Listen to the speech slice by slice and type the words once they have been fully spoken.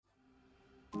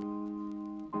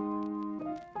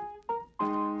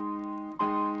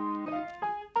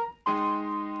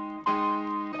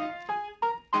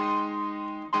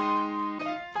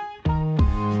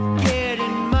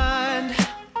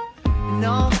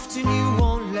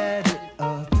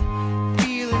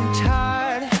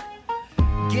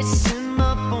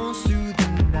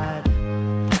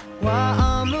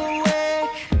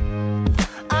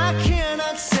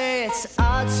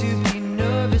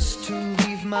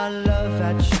my love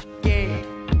at your gate.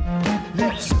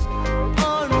 Let's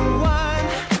unwind,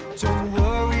 don't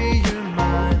worry your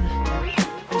mind.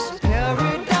 There's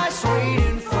paradise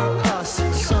waiting for us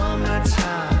in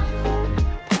summertime.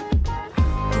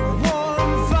 The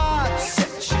warm vibes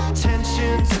set your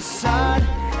tensions aside.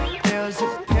 There's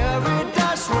a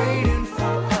paradise waiting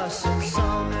for us in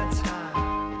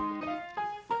summertime.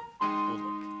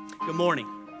 Good morning.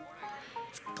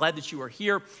 Glad that you are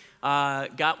here.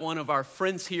 Got one of our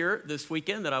friends here this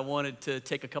weekend that I wanted to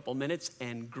take a couple minutes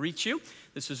and greet you.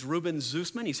 This is Ruben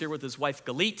Zusman. He's here with his wife,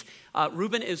 Galit.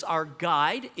 Ruben is our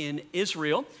guide in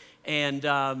Israel, and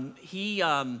he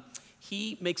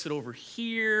makes it over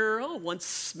here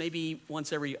maybe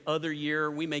once every other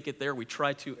year. We make it there. We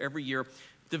try to every year.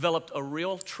 Developed a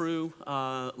real, true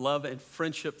love and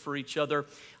friendship for each other.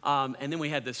 And then we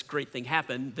had this great thing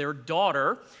happen. Their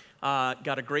daughter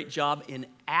got a great job in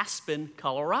Aspen,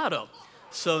 Colorado.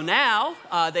 So now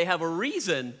they have a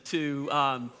reason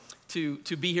to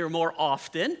be here more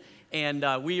often,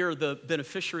 and we are the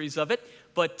beneficiaries of it.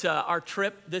 But our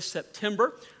trip this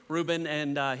September, Ruben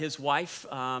and his wife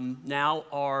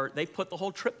they put the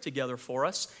whole trip together for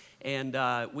us, and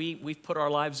we've put our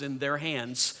lives in their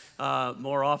hands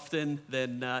more often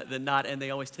than not, and they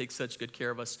always take such good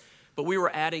care of us. But we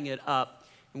were adding it up.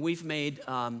 And we've made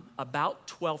about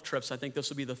 12 trips. I think this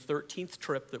will be the 13th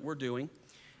trip that we're doing.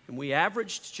 And we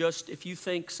averaged just, if you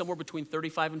think, somewhere between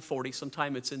 35 and 40.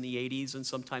 Sometimes it's in the 80s and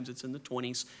sometimes it's in the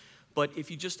 20s. But if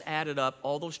you just added up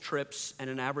all those trips and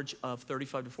an average of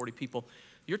 35 to 40 people,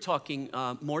 you're talking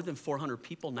more than 400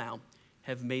 people now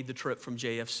have made the trip from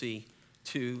JFC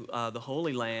to the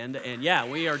Holy Land. And yeah,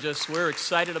 we're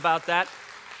excited about that.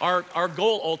 Our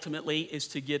goal ultimately is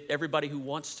to get everybody who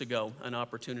wants to go an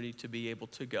opportunity to be able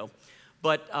to go.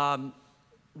 But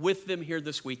with them here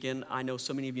this weekend, I know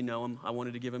so many of you know him. I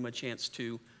wanted to give him a chance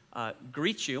to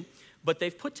greet you. But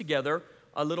they've put together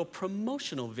a little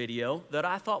promotional video that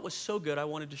I thought was so good I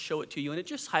wanted to show it to you. And it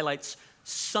just highlights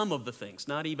some of the things,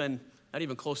 not even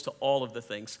close to all of the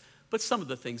things, but some of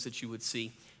the things that you would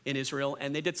see in Israel.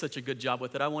 And they did such a good job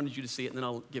with it. I wanted you to see it, and then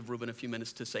I'll give Ruben a few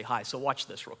minutes to say hi. So watch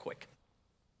this real quick.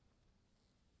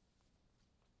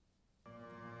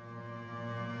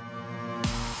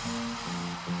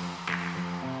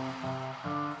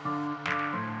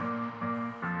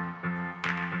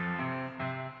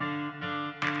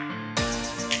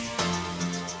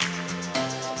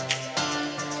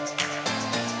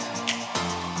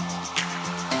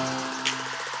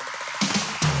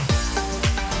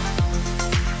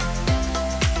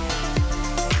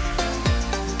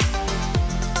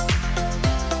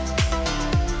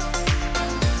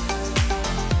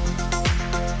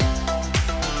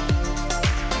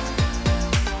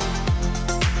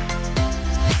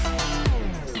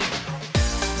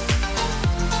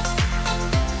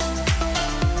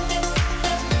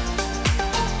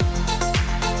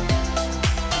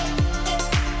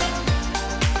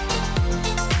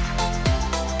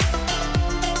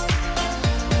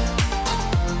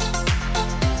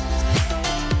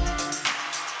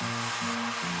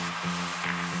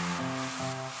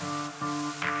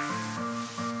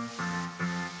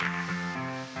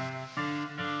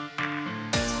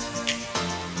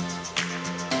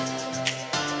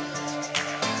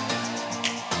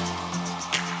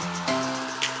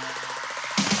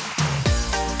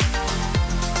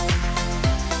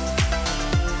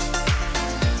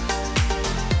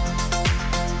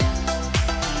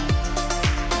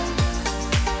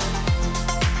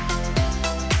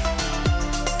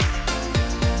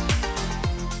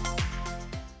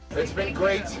 It's been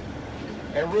great,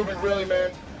 and Ruben, really,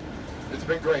 man, it's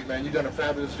been great, man. You've done a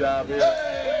fabulous job here.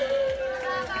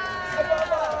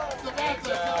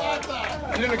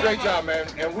 You're doing a great job, man,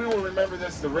 and we will remember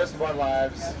this the rest of our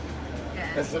lives.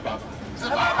 It's about.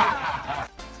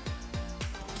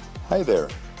 Hi there,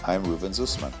 I'm Ruben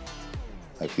Zusman.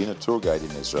 I've been a tour guide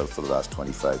in Israel for the last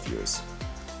 25 years.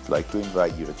 I'd like to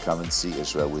invite you to come and see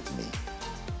Israel with me.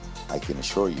 I can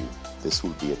assure you, this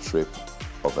will be a trip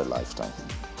of a lifetime.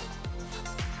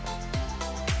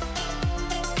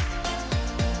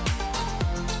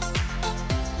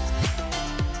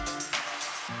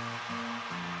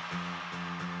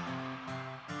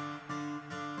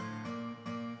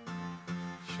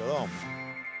 Shalom.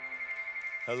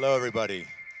 Hello, everybody.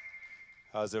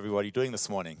 How's everybody doing this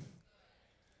morning?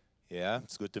 Yeah,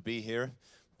 it's good to be here.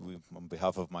 On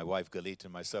behalf of my wife, Galit,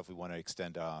 and myself, we want to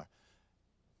extend our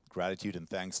gratitude and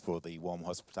thanks for the warm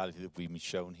hospitality that we've been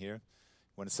shown here.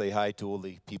 I want to say hi to all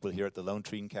the people here at the Lone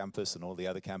Tree campus and all the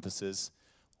other campuses,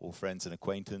 all friends and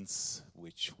acquaintance,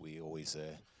 which we always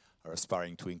are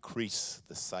aspiring to increase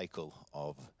the cycle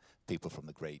of people from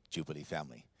the great Jubilee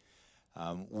family.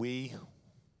 We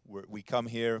come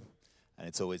here, and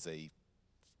it's always a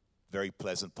very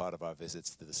pleasant part of our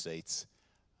visits to the States.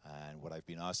 And what I've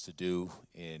been asked to do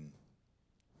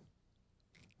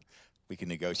we can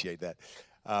negotiate that,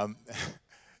 a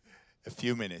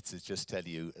few minutes is just tell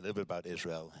you a little bit about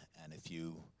Israel and a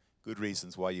few good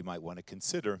reasons why you might want to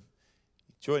consider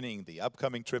joining the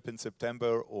upcoming trip in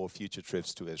September or future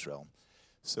trips to Israel.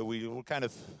 So we will kind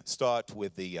of start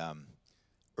with the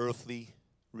earthly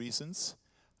reasons.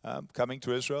 Coming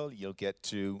to Israel, you'll get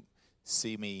to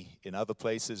see me in other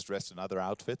places, dressed in other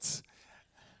outfits,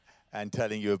 and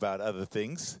telling you about other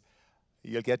things.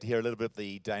 You'll get to hear a little bit of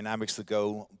the dynamics that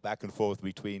go back and forth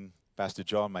between Pastor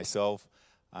John, myself,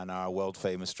 and our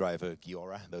world-famous driver,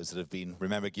 Giora. Those that have been,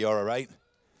 remember Giora, right?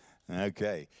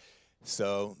 Okay.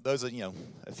 So those are,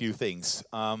 a few things.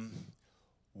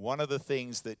 One of the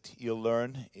things that you'll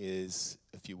learn is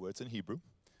a few words in Hebrew,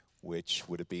 which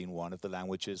would have been one of the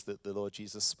languages that the Lord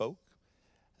Jesus spoke.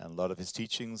 And a lot of his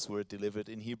teachings were delivered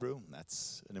in Hebrew.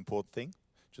 That's an important thing,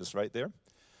 just right there.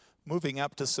 Moving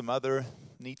up to some other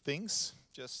neat things,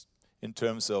 just in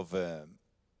terms of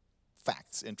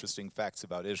facts, interesting facts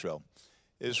about Israel.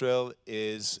 Israel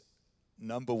is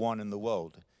number one in the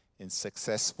world in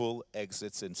successful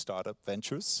exits in startup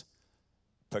ventures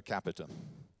per capita.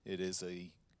 It is a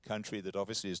country that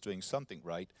obviously is doing something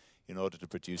right in order to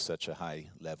produce such a high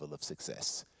level of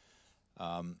success.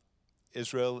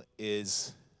 Israel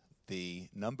is the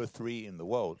number 3 in the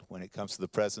world when it comes to the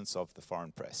presence of the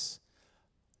foreign press.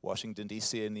 Washington,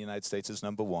 D.C. in the United States is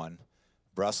number 1.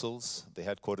 Brussels, the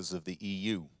headquarters of the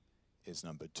EU, is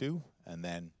number 2, and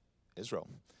then Israel.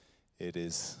 It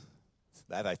is,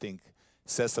 that I think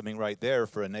says something right there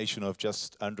for a nation of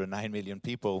just under 9 million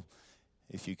people.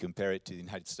 If you compare it to the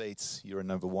United States, you're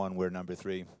number 1, we're number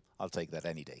 3. I'll take that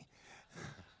any day.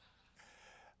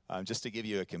 Just to give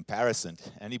you a comparison,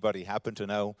 anybody happen to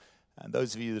know, and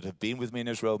those of you that have been with me in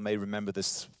Israel may remember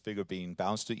this figure being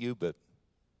bounced at you, but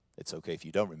it's okay if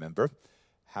you don't remember.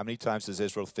 How many times does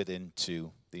Israel fit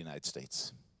into the United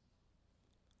States?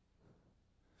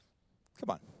 Come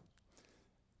on.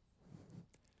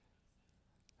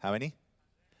 How many?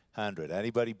 100.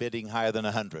 Anybody bidding higher than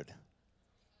 100?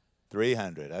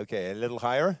 300. Okay, a little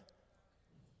higher?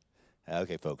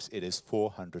 Okay, folks, it is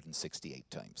 468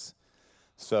 times.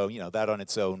 So, that on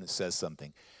its own says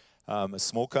something. A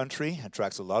small country,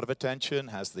 attracts a lot of attention,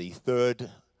 has the 3rd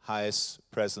highest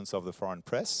presence of the foreign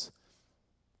press.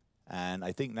 And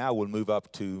I think now we'll move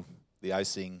up to the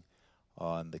icing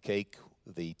on the cake,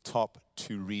 the top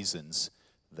 2 reasons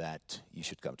that you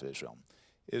should come to Israel.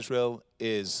 Israel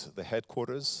is the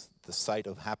headquarters, the site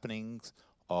of happenings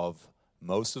of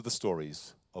most of the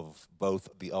stories of both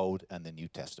the Old and the New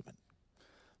Testament.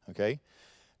 Okay?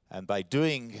 And by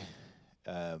doing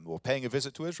or paying a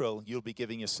visit to Israel, you'll be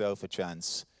giving yourself a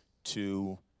chance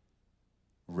to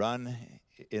run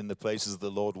in the places the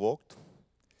Lord walked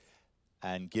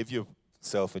and give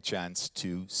yourself a chance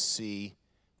to see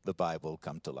the Bible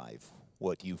come to life.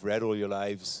 What you've read all your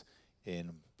lives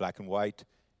in black and white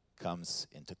comes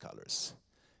into colors.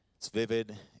 It's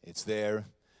vivid, it's there,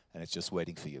 and it's just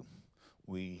waiting for you.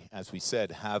 We, as we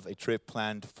said, have a trip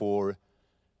planned for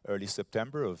early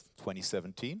September of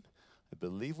 2017. I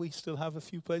believe we still have a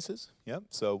few places. Yeah.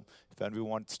 So if anyone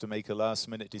wants to make a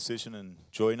last-minute decision and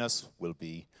join us, we'll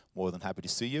be more than happy to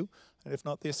see you. And if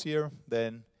not this year,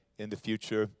 then in the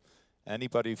future,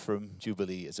 anybody from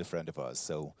Jubilee is a friend of ours.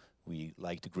 So we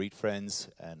like to greet friends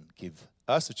and give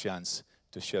us a chance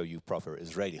to show you proper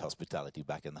Israeli hospitality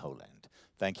back in the whole land.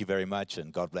 Thank you very much,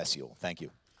 and God bless you all. Thank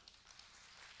you.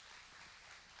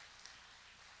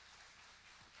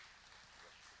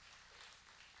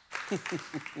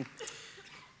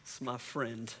 It's my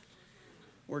friend.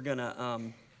 We got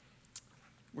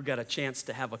a chance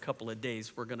to have a couple of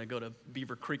days. We're gonna go to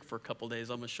Beaver Creek for a couple of days.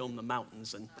 I'm gonna show them the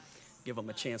mountains and give them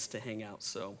a chance to hang out.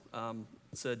 So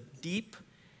it's a deep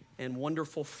and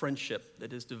wonderful friendship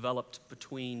that is developed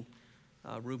between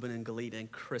Ruben and Galit and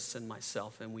Chris and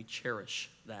myself, and we cherish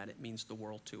that. It means the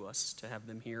world to us to have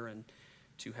them here and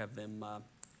to have them. I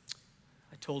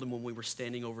told him when we were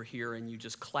standing over here and you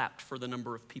just clapped for the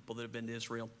number of people that have been to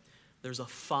Israel. There's a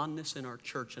fondness in our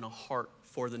church and a heart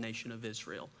for the nation of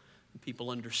Israel. And people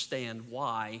understand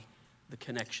why the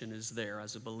connection is there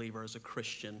as a believer, as a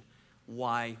Christian,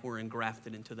 why we're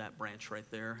engrafted into that branch right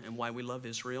there, and why we love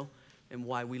Israel, and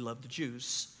why we love the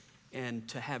Jews. And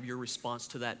to have your response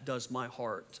to that does my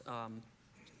heart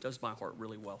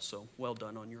really well. So well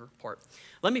done on your part.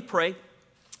 Let me pray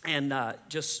and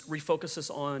just refocus us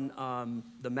on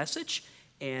the message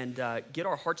and get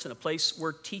our hearts in a place.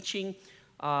 We're teaching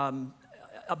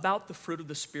about the fruit of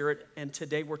the Spirit, and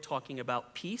today we're talking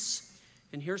about peace.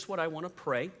 And here's what I want to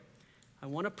pray. I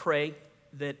want to pray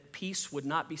that peace would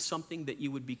not be something that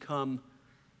you would become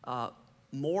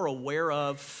more aware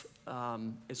of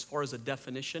as far as a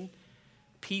definition.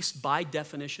 Peace, by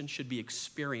definition, should be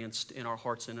experienced in our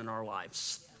hearts and in our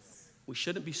lives. We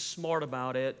shouldn't be smart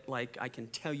about it, like I can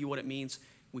tell you what it means.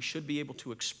 We should be able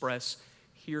to express,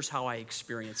 here's how I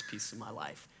experience peace in my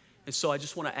life. And so I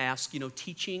just want to ask,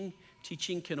 teaching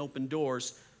can open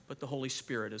doors, but the Holy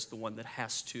Spirit is the one that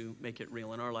has to make it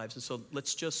real in our lives. And so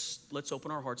let's open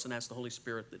our hearts and ask the Holy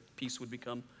Spirit that peace would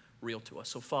become real to us.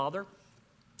 So Father,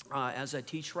 as I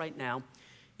teach right now,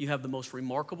 you have the most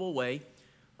remarkable way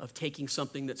of taking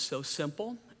something that's so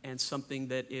simple and something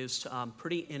that is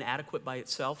pretty inadequate by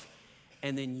itself,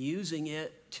 and then using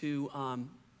it to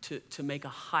make a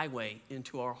highway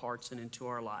into our hearts and into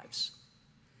our lives.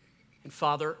 And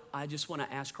Father, I just want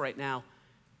to ask right now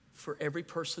for every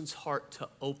person's heart to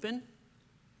open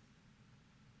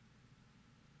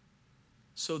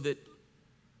so that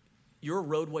your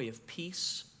roadway of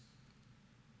peace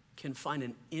can find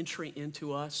an entry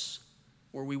into us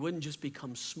where we wouldn't just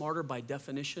become smarter by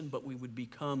definition, but we would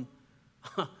become,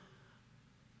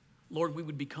 Lord, we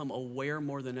would become aware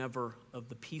more than ever of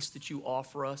the peace that you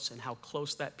offer us and how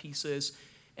close that peace is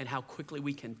and how quickly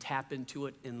we can tap into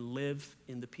it and live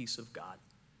in the peace of God.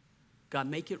 God,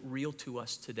 make it real to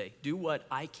us today. Do what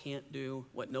I can't do,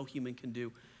 what no human can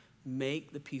do.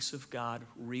 Make the peace of God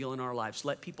real in our lives.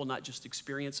 Let people not just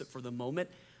experience it for the moment,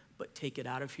 but take it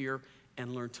out of here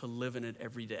and learn to live in it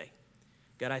every day.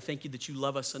 God, I thank you that you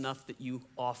love us enough that you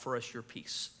offer us your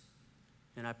peace.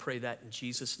 And I pray that in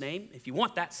Jesus' name. If you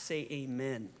want that, say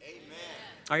amen. Amen.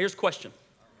 All right, here's a question.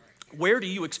 Where do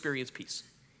you experience peace?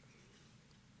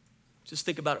 Just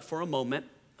think about it for a moment.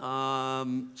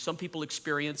 Some people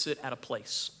experience it at a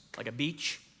place, like a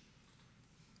beach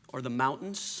or the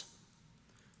mountains.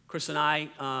 Chris and I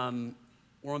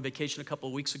were on vacation a couple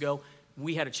of weeks ago.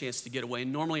 We had a chance to get away.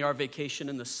 Normally our vacation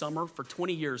in the summer, for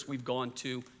 20 years, we've gone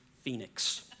to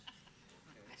Phoenix.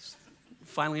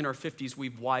 Finally, in our 50s,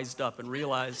 we've wised up and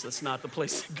realized that's not the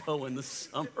place to go in the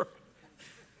summer.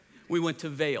 We went to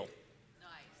Vail.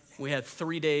 Nice. We had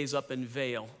 3 days up in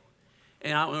Vail.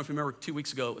 And I don't know if you remember 2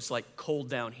 weeks ago, it was like cold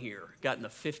down here. Got in the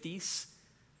 50s,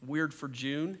 weird for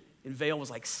June. In Vail was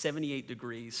like 78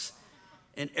 degrees.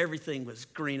 And everything was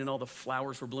green and all the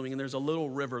flowers were blooming. And there's a little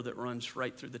river that runs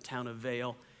right through the town of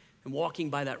Vail. And walking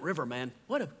by that river, man,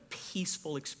 what a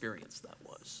peaceful experience that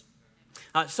was.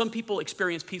 Some people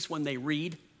experience peace when they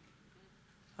read.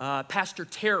 Pastor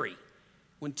Terry,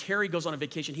 when Terry goes on a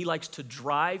vacation, he likes to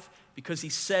drive because he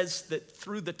says that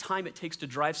through the time it takes to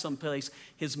drive someplace,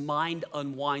 his mind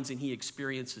unwinds and he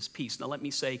experiences peace. Now let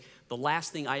me say, the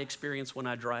last thing I experience when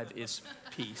I drive is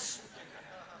peace.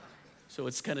 So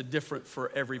it's kind of different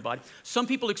for everybody. Some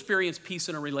people experience peace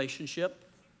in a relationship.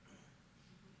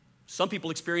 Some people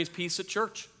experience peace at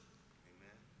church.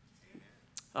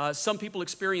 Some people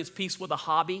experience peace with a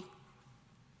hobby.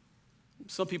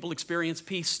 Some people experience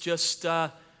peace just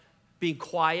being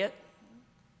quiet.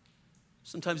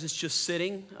 Sometimes it's just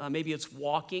sitting. Maybe it's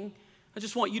walking. I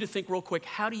just want you to think real quick,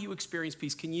 how do you experience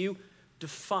peace? Can you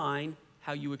define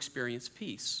how you experience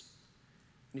peace?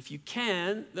 And if you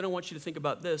can, then I want you to think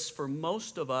about this. For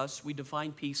most of us, we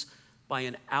define peace by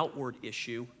an outward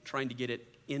issue, trying to get it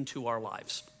into our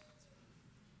lives.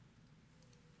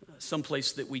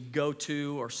 Someplace that we go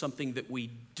to or something that we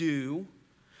do.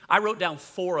 I wrote down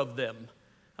 4 of them.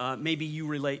 Maybe you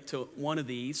relate to one of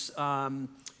these. So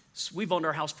we've owned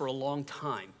our house for a long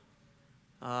time,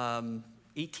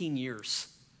 18 years.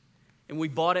 And we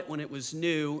bought it when it was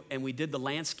new, and we did the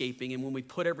landscaping, and when we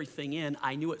put everything in,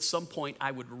 I knew at some point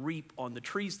I would reap on the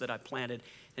trees that I planted.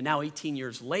 And now 18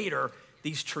 years later,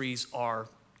 these trees are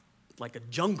like a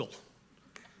jungle.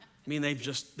 I mean,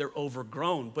 they're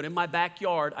overgrown. But in my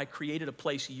backyard, I created a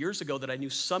place years ago that I knew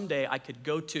someday I could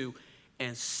go to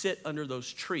and sit under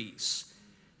those trees.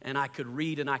 And I could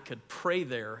read and I could pray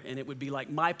there. And it would be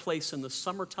like my place in the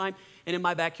summertime. And in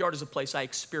my backyard is a place I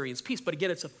experience peace. But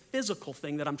again, it's a physical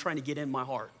thing that I'm trying to get in my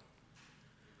heart.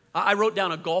 I wrote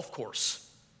down a golf course.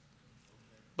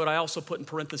 But I also put in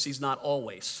parentheses, not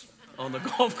always. On the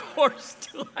golf course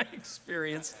do I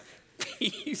experience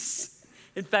peace.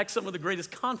 In fact, some of the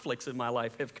greatest conflicts in my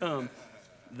life have come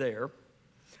there.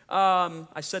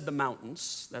 I said the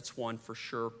mountains. That's one for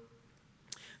sure.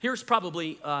 Here's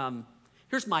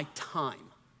my time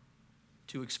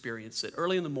to experience it.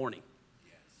 Early in the morning.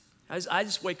 I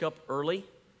just wake up early.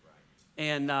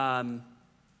 And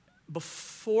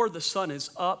before the sun is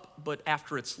up, but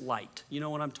after it's light. You know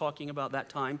what I'm talking about, that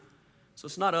time? So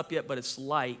it's not up yet, but it's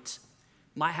light.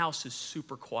 My house is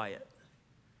super quiet.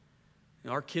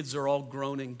 Our kids are all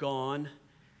grown and gone,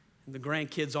 and the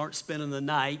grandkids aren't spending the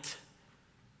night.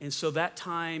 And so that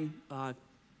time,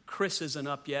 Chris isn't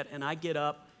up yet, and I get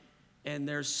up, and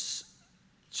there's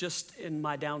just in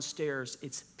my downstairs,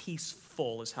 it's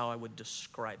peaceful is how I would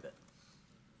describe it.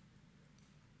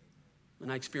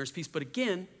 And I experience peace. But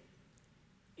again,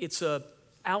 it's a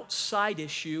outside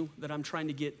issue that I'm trying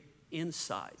to get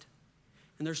inside.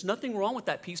 And there's nothing wrong with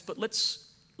that peace, but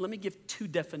let me give two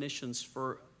definitions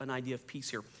for an idea of peace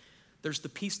here. There's the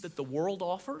peace that the world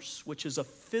offers, which is a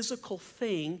physical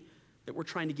thing that we're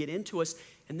trying to get into us.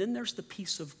 And then there's the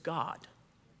peace of God.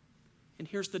 And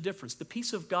here's the difference. The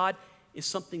peace of God is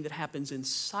something that happens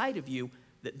inside of you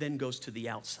that then goes to the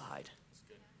outside.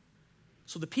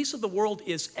 So the peace of the world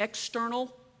is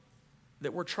external,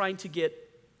 that we're trying to get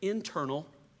internal.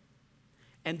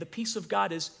 And the peace of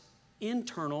God is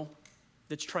internal,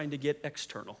 that's trying to get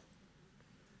external.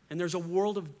 And there's a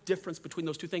world of difference between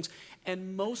those two things.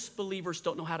 And most believers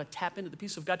don't know how to tap into the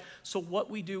peace of God. So what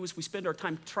we do is we spend our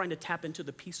time trying to tap into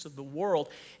the peace of the world.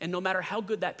 And no matter how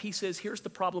good that peace is, here's the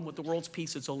problem with the world's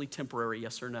peace. It's only temporary,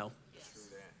 yes or no? Yes.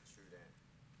 True that.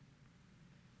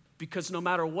 Because no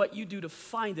matter what you do to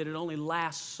find it, it only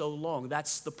lasts so long.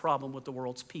 That's the problem with the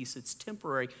world's peace. It's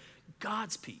temporary.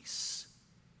 God's peace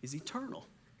is eternal.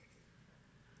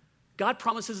 God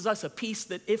promises us a peace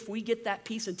that if we get that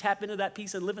peace and tap into that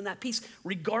peace and live in that peace,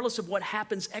 regardless of what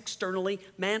happens externally,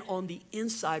 man, on the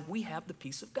inside, we have the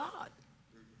peace of God.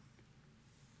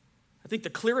 I think the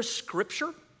clearest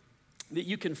scripture that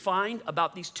you can find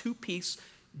about these two peace,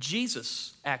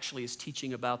 Jesus actually is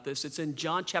teaching about this. It's in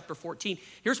John chapter 14.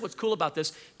 Here's what's cool about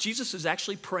this. Jesus is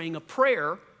actually praying a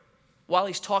prayer while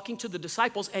he's talking to the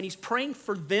disciples, and he's praying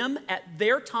for them at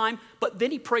their time, but then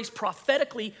he prays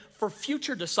prophetically for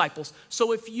future disciples.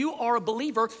 So if you are a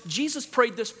believer, Jesus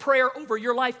prayed this prayer over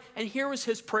your life, and here is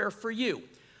his prayer for you.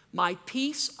 My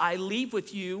peace I leave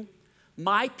with you,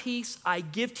 my peace I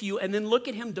give to you. And then look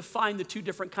at him define the two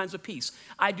different kinds of peace.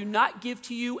 I do not give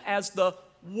to you as the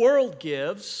world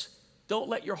gives. Don't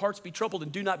let your hearts be troubled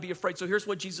and do not be afraid. So here's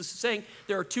what Jesus is saying.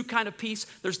 There are two kinds of peace.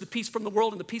 There's the peace from the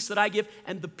world and the peace that I give.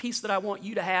 And the peace that I want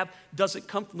you to have doesn't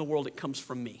come from the world. It comes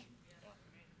from me.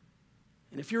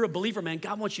 And if you're a believer, man,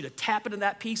 God wants you to tap into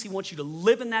that peace. He wants you to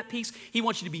live in that peace. He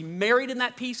wants you to be married in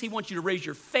that peace. He wants you to raise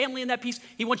your family in that peace.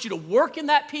 He wants you to work in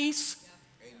that peace.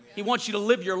 He wants you to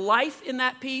live your life in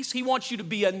that peace. He wants you to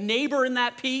be a neighbor in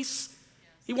that peace.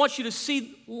 He wants you to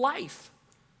see life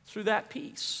through that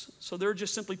peace. So there are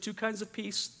just simply two kinds of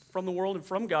peace, from the world and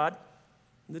from God.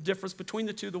 And the difference between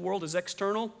the two, the world is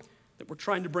external, that we're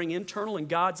trying to bring internal, and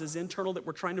God's is internal, that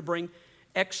we're trying to bring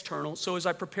external. So as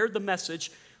I prepared the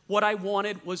message, what I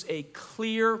wanted was a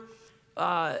clear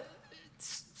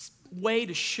way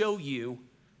to show you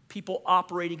people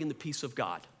operating in the peace of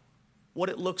God, what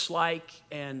it looks like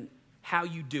and how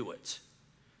you do it.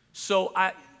 So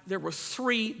there were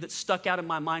three that stuck out in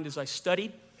my mind as I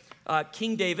studied.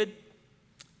 King David,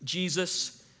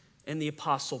 Jesus, and the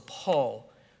Apostle Paul.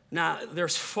 Now,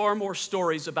 there's far more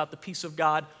stories about the peace of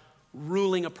God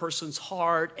ruling a person's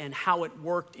heart and how it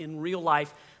worked in real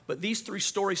life. But these three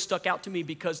stories stuck out to me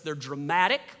because they're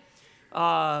dramatic,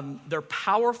 they're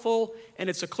powerful, and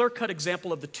it's a clear-cut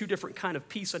example of the two different kind of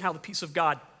peace and how the peace of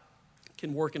God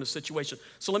can work in a situation.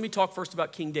 So let me talk first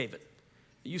about King David.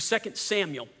 Use 2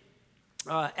 Samuel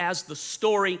as the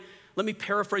story. Let me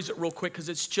paraphrase it real quick because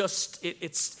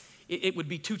it would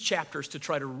be 2 chapters to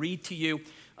try to read to you.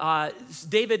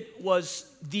 David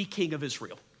was the king of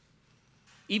Israel.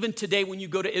 Even today when you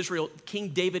go to Israel, King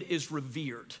David is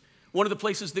revered. One of the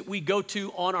places that we go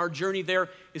to on our journey there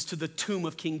is to the tomb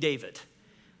of King David.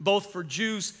 Both for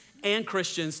Jews and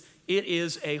Christians, it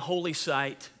is a holy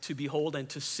sight to behold and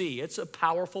to see. It's a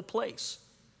powerful place.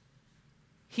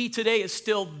 He today is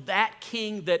still that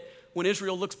king that when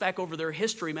Israel looks back over their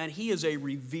history, man, he is a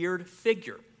revered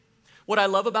figure. What I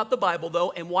love about the Bible,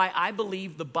 though, and why I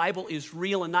believe the Bible is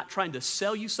real and not trying to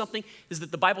sell you something, is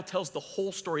that the Bible tells the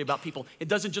whole story about people. It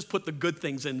doesn't just put the good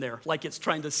things in there like it's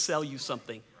trying to sell you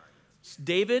something.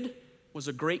 David was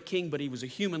a great king, but he was a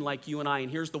human like you and I. And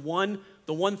here's the one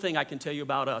thing I can tell you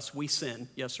about us. We sin,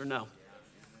 yes or no?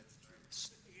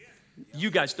 You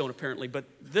guys don't apparently, but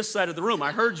this side of the room,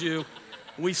 I heard you.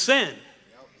 We sin.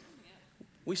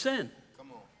 We sin.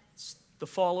 It's the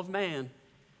fall of man.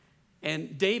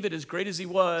 And David, as great as he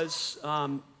was,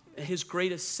 his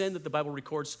greatest sin that the Bible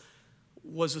records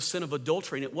was a sin of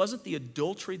adultery. And it wasn't the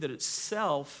adultery that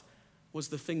itself was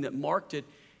the thing that marked it.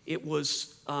 It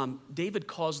was David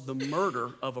caused the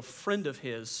murder of a friend of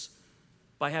his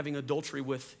by having adultery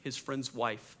with his friend's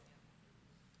wife.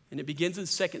 And it begins in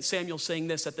 2 Samuel saying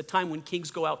this: at the time when kings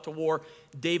go out to war,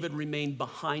 David remained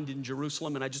behind in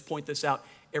Jerusalem. And I just point this out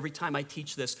every time I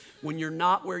teach this. When you're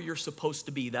not where you're supposed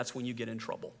to be, that's when you get in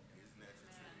trouble.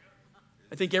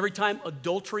 I think every time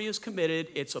adultery is committed,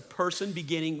 it's a person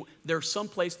beginning, there's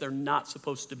someplace they're not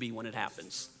supposed to be when it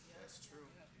happens. That's true.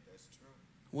 That's true.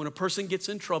 When a person gets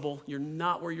in trouble, you're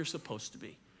not where you're supposed to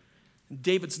be.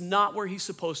 David's not where he's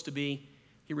supposed to be.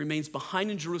 He remains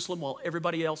behind in Jerusalem while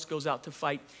everybody else goes out to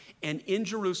fight. And in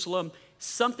Jerusalem,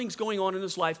 something's going on in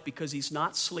his life because he's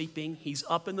not sleeping. He's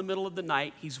up in the middle of the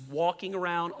night. He's walking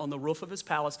around on the roof of his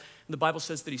palace. And the Bible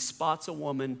says that he spots a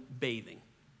woman bathing.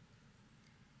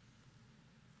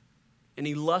 And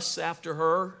he lusts after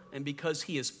her. And because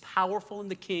he is powerful in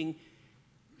the king,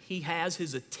 he has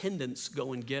his attendants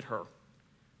go and get her.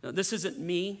 Now, this isn't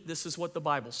me. This is what the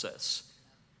Bible says.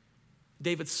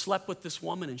 David slept with this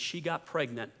woman and she got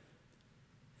pregnant.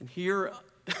 And here,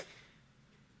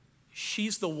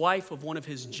 she's the wife of one of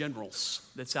his generals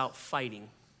that's out fighting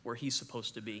where he's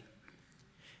supposed to be.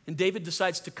 And David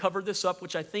decides to cover this up,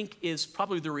 which I think is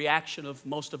probably the reaction of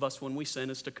most of us when we sin,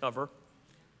 is to cover.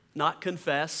 Not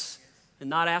confess and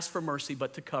not ask for mercy,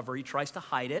 but to cover. He tries to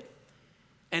hide it.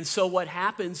 And so what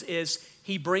happens is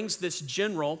he brings this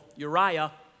general,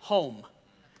 Uriah, home,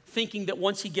 thinking that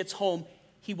once he gets home,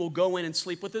 he will go in and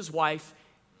sleep with his wife.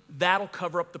 That'll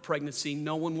cover up the pregnancy.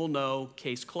 No one will know.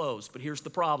 Case closed. But here's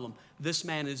the problem. This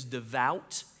man is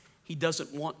devout. He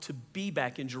doesn't want to be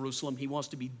back in Jerusalem. He wants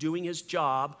to be doing his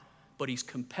job, but he's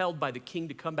compelled by the king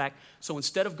to come back. So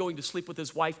instead of going to sleep with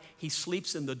his wife, he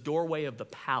sleeps in the doorway of the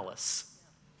palace.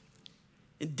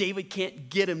 And David can't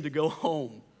get him to go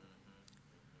home.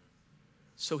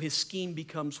 So his scheme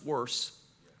becomes worse.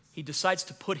 He decides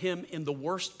to put him in the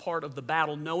worst part of the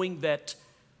battle, knowing that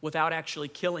without actually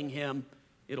killing him,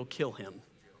 it'll kill him.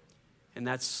 And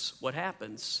that's what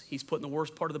happens. He's put in the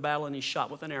worst part of the battle and he's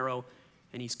shot with an arrow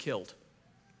and he's killed.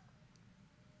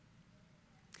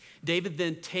 David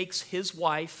then takes his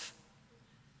wife,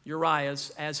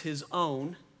 Uriah's, as his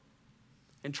own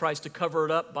and tries to cover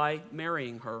it up by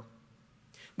marrying her.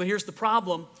 But here's the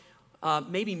problem.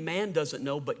 Maybe man doesn't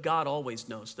know, but God always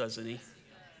knows, doesn't he?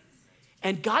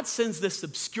 And God sends this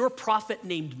obscure prophet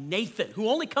named Nathan, who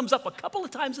only comes up a couple of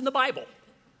times in the Bible.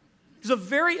 He's a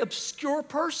very obscure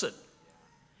person.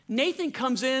 Nathan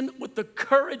comes in with the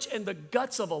courage and the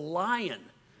guts of a lion,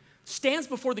 stands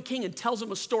before the king and tells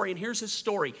him a story. And here's his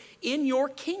story. In your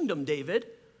kingdom, David,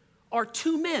 are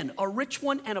two men, a rich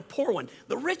one and a poor one.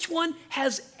 The rich one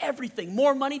has everything,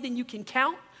 more money than you can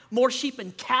count, more sheep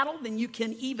and cattle than you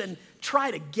can even try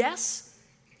to guess.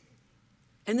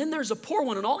 And then there's a poor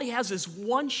one, and all he has is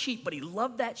one sheep, but he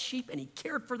loved that sheep, and he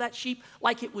cared for that sheep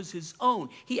like it was his own.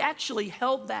 He actually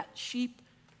held that sheep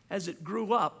as it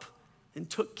grew up and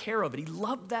took care of it. He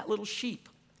loved that little sheep.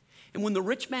 And when the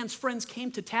rich man's friends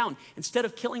came to town, instead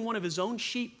of killing one of his own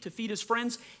sheep to feed his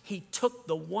friends, he took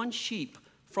the one sheep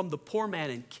from the poor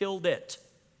man and killed it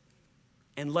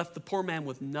and left the poor man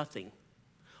with nothing.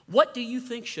 What do you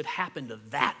think should happen to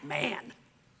that man?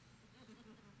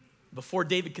 Before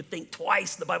David could think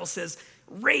twice, the Bible says,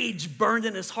 rage burned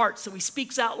in his heart, so he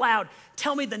speaks out loud,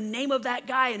 tell me the name of that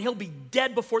guy and he'll be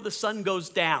dead before the sun goes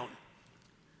down.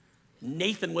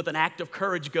 Nathan, with an act of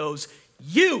courage, goes,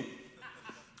 you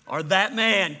are that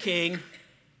man, king.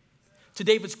 To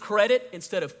David's credit,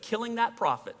 instead of killing that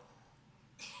prophet,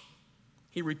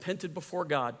 he repented before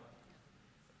God.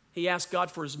 He asked God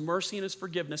for his mercy and his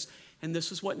forgiveness, and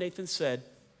this is what Nathan said: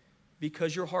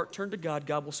 because your heart turned to God,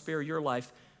 God will spare your life.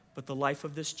 But the life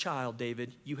of this child,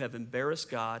 David, you have embarrassed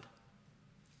God.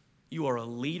 You are a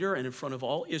leader, and in front of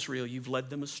all Israel, you've led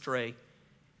them astray.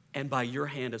 And by your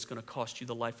hand, it's going to cost you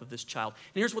the life of this child.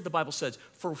 And here's what the Bible says.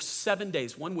 For 7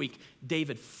 days, 1 week,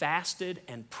 David fasted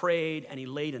and prayed, and he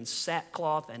laid in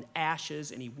sackcloth and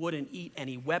ashes, and he wouldn't eat, and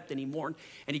he wept, and he mourned.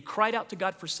 And he cried out to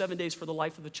God for 7 days for the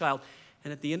life of the child.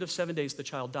 And at the end of 7 days, the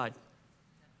child died.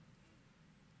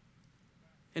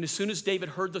 And as soon as David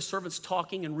heard the servants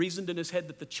talking and reasoned in his head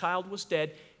that the child was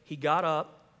dead, he got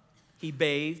up, he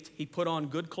bathed, he put on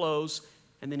good clothes,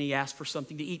 and then he asked for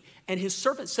something to eat. And his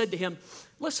servant said to him,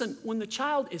 listen, when the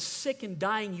child is sick and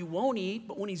dying, you won't eat,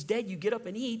 but when he's dead, you get up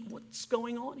and eat. What's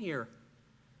going on here?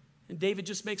 And David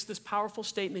just makes this powerful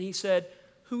statement. He said,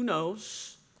 who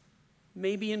knows?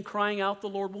 Maybe in crying out, the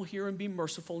Lord will hear and be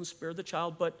merciful and spare the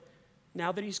child, but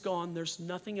now that he's gone, there's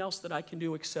nothing else that I can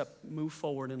do except move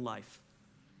forward in life.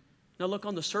 Now look,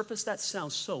 on the surface, that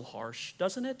sounds so harsh,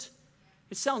 doesn't it?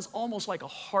 It sounds almost like a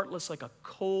heartless, like a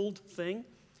cold thing.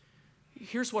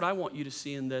 Here's what I want you to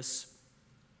see in this.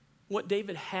 What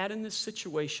David had in this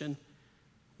situation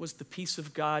was the peace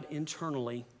of God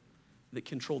internally that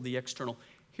controlled the external.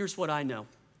 Here's what I know.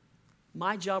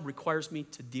 My job requires me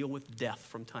to deal with death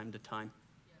from time to time.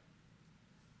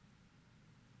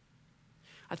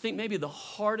 I think maybe the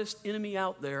hardest enemy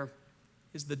out there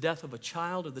is the death of a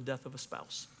child or the death of a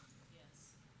spouse.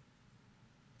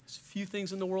 There's few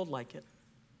things in the world like it.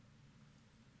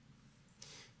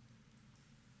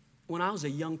 When I was a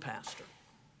young pastor,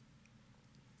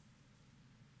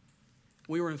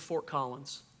 we were in Fort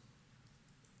Collins,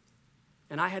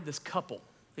 and I had this couple.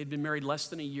 They'd been married less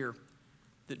than a year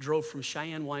that drove from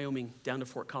Cheyenne, Wyoming down to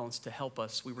Fort Collins to help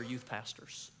us. We were youth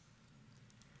pastors.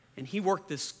 And he worked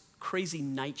this crazy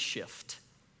night shift.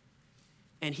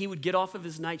 And he would get off of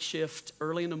his night shift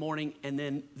early in the morning, and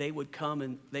then they would come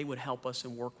and they would help us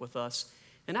and work with us.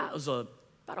 And that was about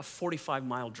a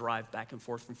 45-mile drive back and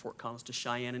forth from Fort Collins to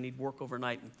Cheyenne, and he'd work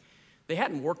overnight. And they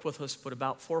hadn't worked with us but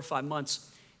about 4 or 5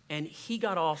 months, and he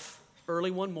got off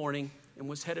early one morning and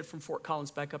was headed from Fort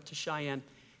Collins back up to Cheyenne,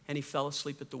 and he fell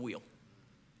asleep at the wheel.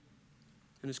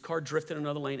 And his car drifted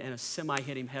another lane, and a semi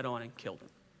hit him head on and killed him.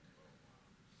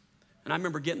 And I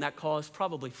remember getting that call. It was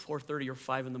probably 4:30 or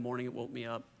 5 in the morning. It woke me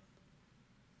up.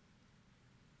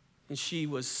 And she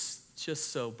was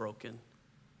just so broken.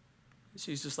 She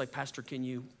was just like, Pastor, can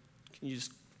you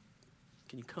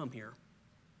come here?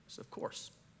 I said, of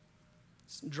course.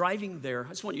 So driving there, I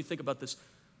just want you to think about this.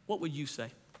 What would you say?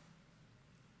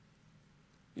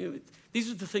 You know, these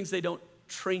are the things they don't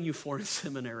train you for in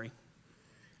seminary.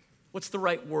 What's the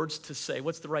right words to say?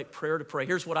 What's the right prayer to pray?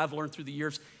 Here's what I've learned through the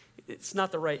years. It's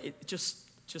not the right,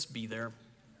 just be there.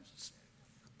 Just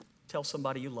tell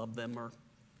somebody you love them or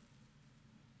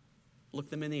look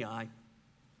them in the eye.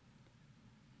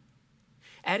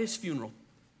 At his funeral,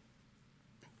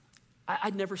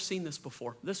 I'd never seen this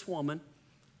before. This woman,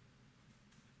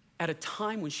 at a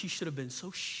time when she should have been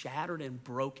so shattered and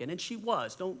broken, and she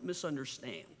was, don't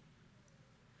misunderstand,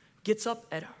 gets up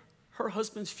at her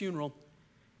husband's funeral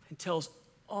and tells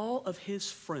all of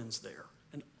his friends there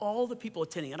and all the people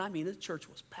attending, and I mean the church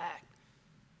was packed.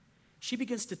 She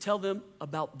begins to tell them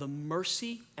about the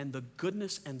mercy and the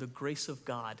goodness and the grace of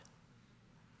God.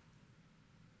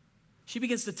 She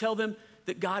begins to tell them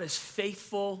that God is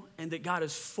faithful and that God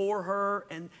is for her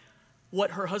and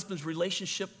what her husband's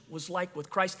relationship was like with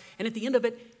Christ. And at the end of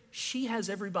it, she has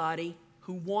everybody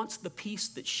who wants the peace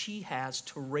that she has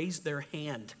to raise their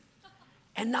hand.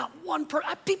 And not one person,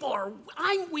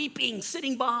 I'm weeping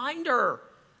sitting behind her.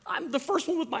 I'm the first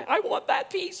one with I want that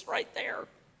peace right there.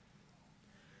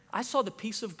 I saw the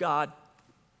peace of God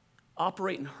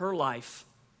operate in her life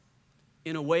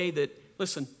in a way that,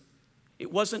 listen,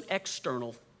 it wasn't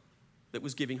external that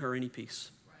was giving her any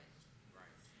peace.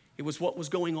 It was what was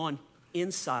going on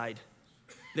inside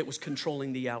that was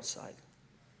controlling the outside.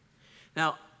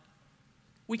 Now,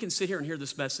 we can sit here and hear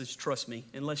this message, trust me,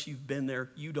 unless you've been there,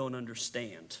 you don't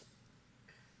understand.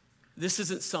 This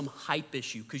isn't some hype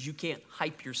issue because you can't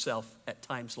hype yourself at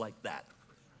times like that.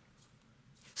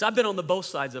 So I've been on both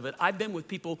sides of it. I've been with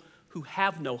people who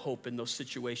have no hope in those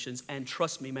situations, and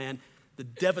trust me, man, the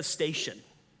devastation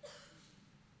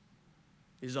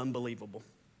is unbelievable.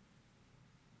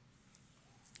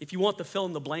 If you want the fill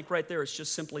in the blank right there, it's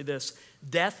just simply this.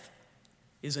 Death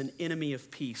is an enemy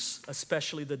of peace,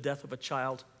 especially the death of a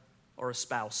child or a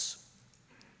spouse.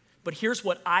 But here's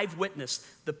what I've witnessed.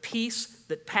 The peace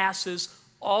that passes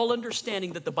all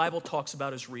understanding that the Bible talks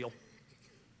about is real.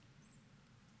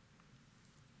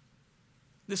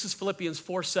 This is Philippians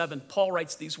 4:7. Paul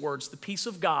writes these words, the peace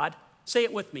of God, say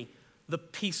it with me, the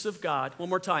peace of God, one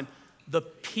more time, the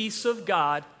peace of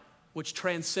God which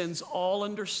transcends all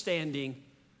understanding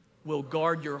will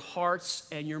guard your hearts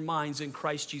and your minds in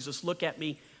Christ Jesus. Look at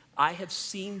me. I have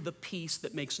seen the peace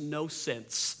that makes no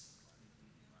sense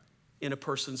in a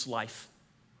person's life.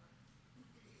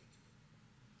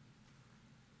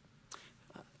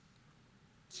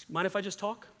 Mind if I just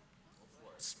talk?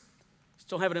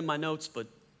 Still have it in my notes, but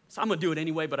so I'm going to do it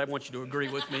anyway, but I want you to agree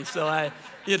with me. So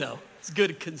it's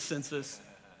good consensus.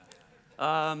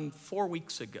 4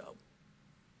 weeks ago,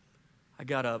 I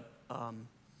got a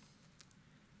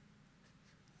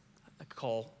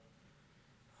call.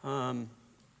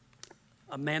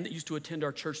 A man that used to attend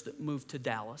our church that moved to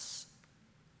Dallas.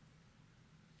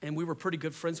 And we were pretty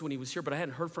good friends when he was here, but I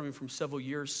hadn't heard from him for several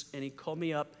years. And he called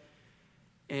me up,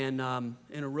 and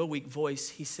in a real weak voice,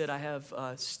 he said, I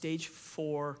have stage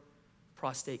 4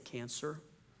 prostate cancer.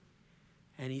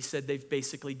 And he said, they've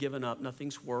basically given up.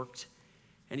 Nothing's worked.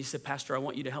 And he said, Pastor, I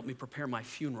want you to help me prepare my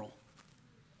funeral.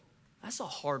 That's a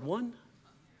hard one.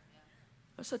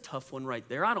 That's a tough one right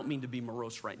there. I don't mean to be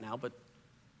morose right now,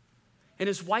 and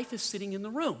his wife is sitting in the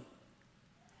room.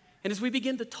 And as we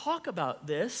begin to talk about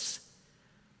this,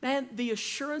 Man, the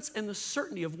assurance and the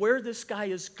certainty of where this guy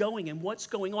is going and what's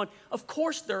going on, of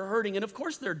course they're hurting, and of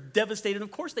course they're devastated, and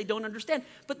of course they don't understand.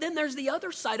 But then there's the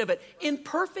other side of it. In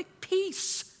perfect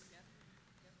peace.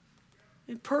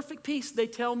 In perfect peace, they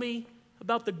tell me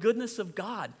about the goodness of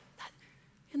God.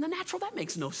 In the natural, that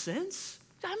makes no sense.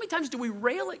 How many times do we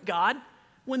rail at God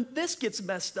when this gets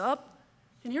messed up?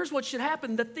 And here's what should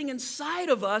happen. The thing inside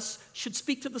of us should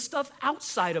speak to the stuff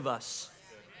outside of us.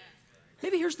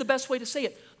 Maybe here's the best way to say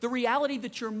it. The reality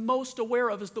that you're most aware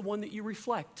of is the one that you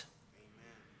reflect.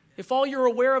 If all you're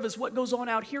aware of is what goes on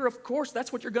out here, of course,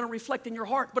 that's what you're going to reflect in your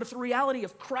heart. But if the reality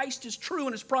of Christ is true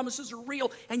and his promises are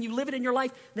real and you live it in your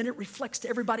life, then it reflects to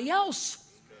everybody else.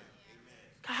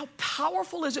 God, how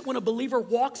powerful is it when a believer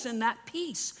walks in that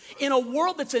peace? In a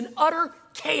world that's in utter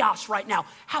chaos right now,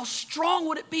 how strong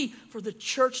would it be for the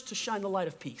church to shine the light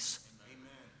of peace?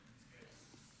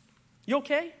 You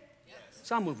okay?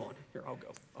 So I'll move on. Here, I'll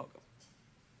go.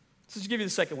 So just give you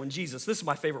the second one, Jesus. This is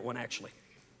my favorite one, actually.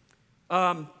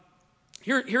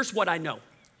 Here's what I know.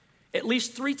 At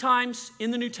least 3 times in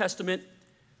the New Testament,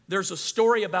 there's a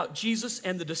story about Jesus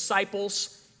and the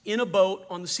disciples in a boat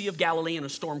on the Sea of Galilee, and a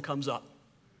storm comes up.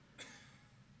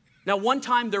 Now, one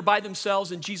time they're by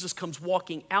themselves, and Jesus comes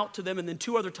walking out to them, and then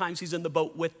 2 other times he's in the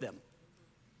boat with them.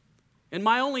 And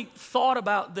my only thought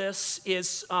about this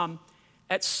is,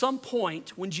 at some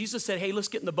point, when Jesus said, hey, let's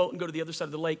get in the boat and go to the other side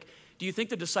of the lake, do you think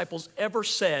the disciples ever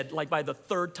said, like by the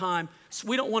 3rd time,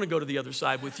 we don't want to go to the other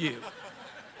side with you?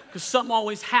 Because something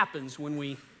always happens when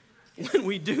we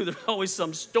do. There's always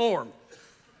some storm.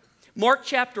 Mark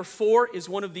chapter 4 is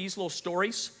one of these little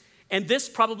stories. And this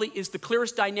probably is the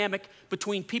clearest dynamic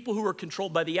between people who are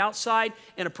controlled by the outside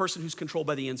and a person who's controlled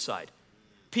by the inside.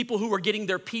 People who are getting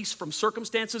their peace from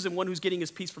circumstances and one who's getting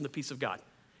his peace from the peace of God.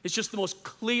 It's just the most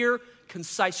clear,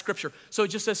 concise scripture. So it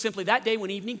just says simply, that day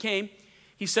when evening came,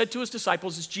 he said to his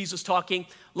disciples, as Jesus talking,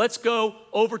 let's go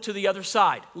over to the other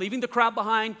side. Leaving the crowd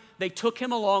behind, they took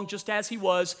him along just as he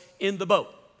was in the boat.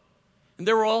 And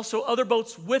there were also other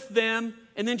boats with them.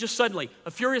 And then just suddenly,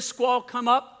 a furious squall come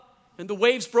up, and the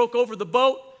waves broke over the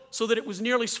boat so that it was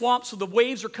nearly swamped. So the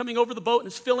waves are coming over the boat and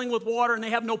it's filling with water, and they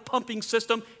have no pumping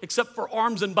system except for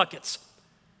arms and buckets.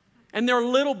 And they're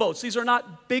little boats. These are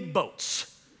not big boats.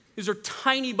 These are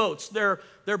tiny boats. They're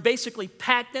basically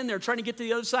packed in. They're trying to get to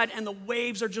the other side, and the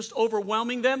waves are just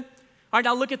overwhelming them. All right,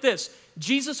 now look at this.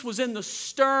 Jesus was in the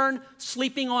stern,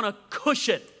 sleeping on a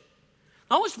cushion.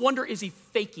 I always wonder, is he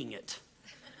faking it?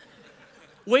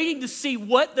 Waiting to see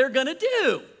what they're going to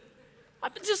do.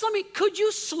 Could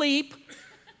you sleep?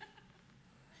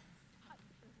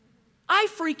 I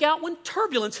freak out when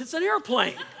turbulence hits an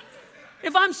airplane.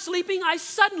 If I'm sleeping, I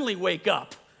suddenly wake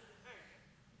up.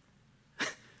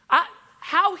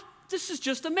 This is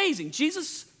just amazing.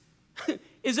 Jesus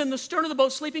is in the stern of the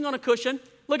boat sleeping on a cushion.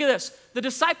 Look at this. The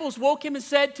disciples woke him and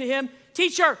said to him,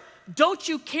 teacher, don't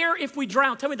you care if we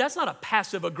drown? Tell me, that's not a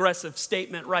passive-aggressive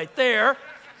statement right there.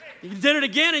 You did it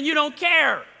again and you don't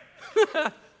care.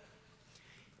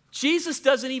 Jesus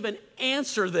doesn't even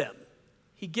answer them.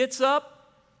 He gets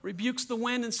up, rebukes the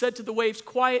wind, and said to the waves,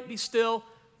 quiet, be still.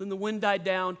 Then the wind died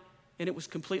down, and it was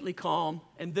completely calm.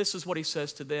 And this is what he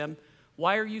says to them.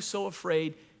 Why are you so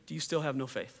afraid? Do you still have no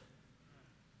faith?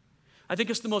 I think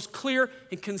it's the most clear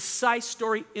and concise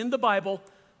story in the Bible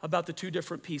about the 2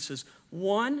 different pieces.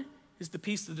 One is the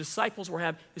peace the disciples were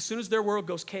having. As soon as their world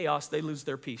goes chaos, they lose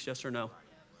their peace, yes or no?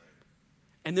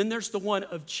 And then there's the one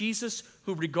of Jesus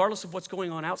who, regardless of what's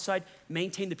going on outside,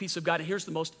 maintained the peace of God. And here's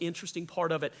the most interesting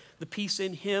part of it. The peace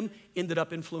in him ended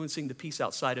up influencing the peace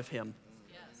outside of him.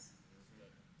 Yes.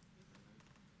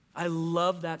 I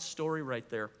love that story right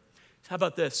there. How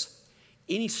about this?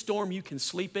 Any storm you can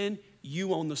sleep in,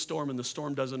 you own the storm, and the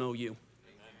storm doesn't owe you.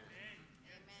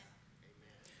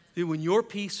 Dude, when your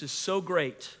peace is so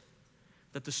great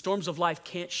that the storms of life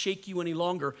can't shake you any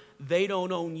longer, they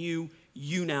don't own you.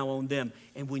 You now own them.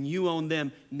 And when you own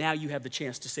them, now you have the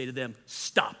chance to say to them,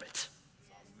 stop it.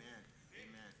 Amen.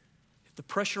 If the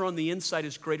pressure on the inside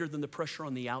is greater than the pressure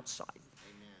on the outside.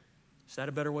 Amen. Is that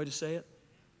a better way to say it?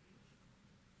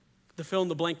 The fill in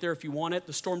the blank there if you want it.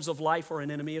 The storms of life are an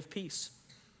enemy of peace.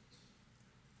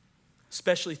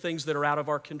 Especially things that are out of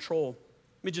our control.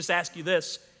 Let me just ask you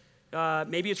this.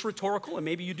 Maybe it's rhetorical and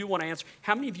maybe you do want to answer.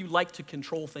 How many of you like to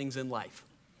control things in life?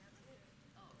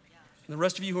 And the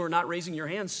rest of you who are not raising your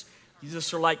hands, you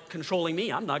just are like controlling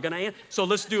me. I'm not going to answer. So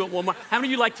let's do it one more. How many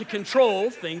of you like to control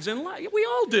things in life? We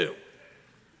all do.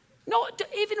 No,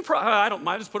 even I don't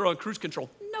mind. Just put it on cruise control.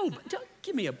 No, but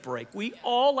give me a break. We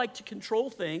all like to control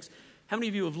things. How many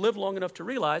of you have lived long enough to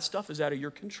realize stuff is out of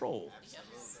your control? Absolutely.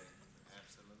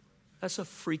 That's a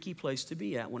freaky place to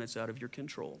be at when it's out of your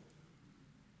control.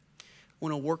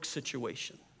 want a work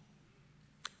situation,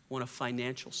 want a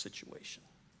financial situation,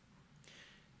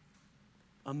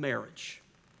 a marriage.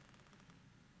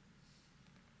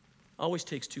 Always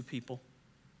takes two people.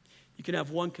 You can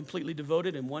have one completely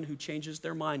devoted and one who changes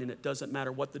their mind, and it doesn't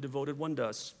matter what the devoted one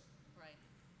does. Right.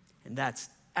 And that's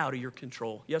out of your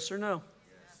control. Yes or no?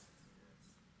 Yes.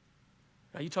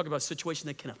 Now you talk about a situation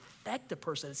that can affect a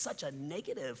person in such a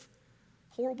negative,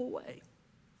 horrible way.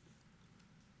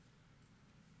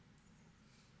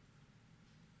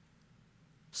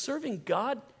 Serving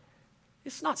God,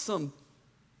 it's not some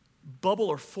bubble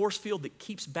or force field that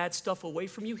keeps bad stuff away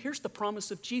from you. Here's the promise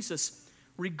of Jesus.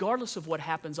 Regardless of what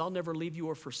happens, I'll never leave you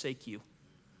or forsake you.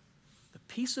 The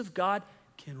peace of God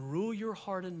can rule your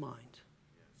heart and mind.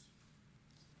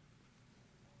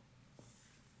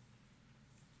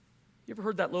 You ever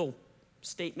heard that little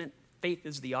statement, faith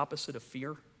is the opposite of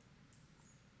fear?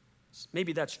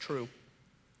 Maybe that's true.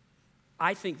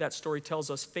 I think that story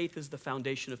tells us faith is the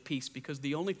foundation of peace, because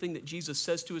the only thing that Jesus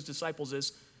says to his disciples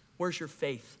is, where's your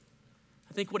faith?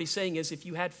 I think what he's saying is, if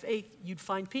you had faith, you'd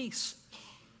find peace.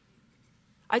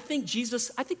 I think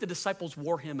the disciples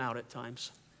wore him out at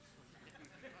times.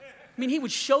 I mean, he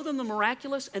would show them the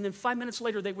miraculous, and then 5 minutes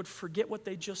later, they would forget what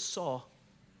they just saw.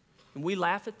 And we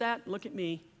laugh at that. Look at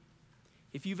me.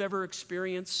 If you've ever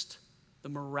experienced the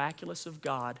miraculous of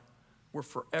God, we're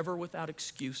forever without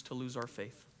excuse to lose our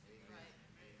faith.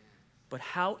 But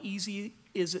how easy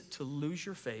is it to lose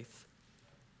your faith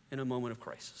in a moment of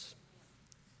crisis?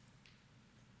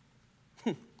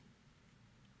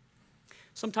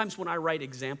 Sometimes when I write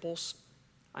examples,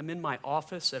 I'm in my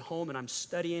office at home and I'm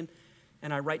studying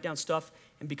and I write down stuff,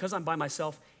 and because I'm by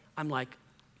myself, I'm like,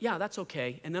 yeah, that's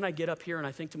okay. And then I get up here and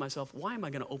I think to myself, why am I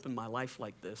going to open my life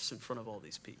like this in front of all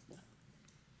these people?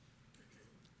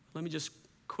 Let me just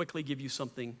quickly give you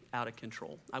something out of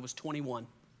control. I was 21.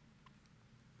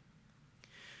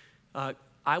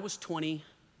 I was 20,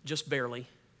 just barely,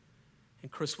 and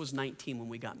Chris was 19 when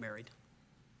we got married.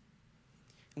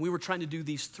 And we were trying to do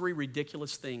these three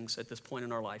ridiculous things at this point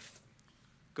in our life.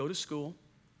 Go to school,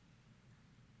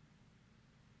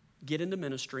 get into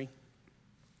ministry,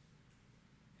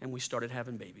 and we started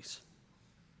having babies.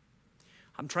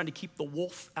 I'm trying to keep the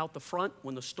wolf out the front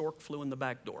when the stork flew in the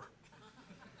back door.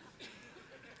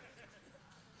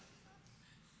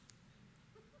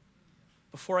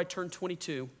 Before I turned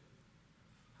 22,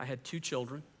 I had 2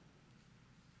 children.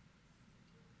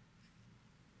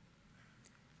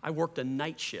 I worked a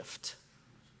night shift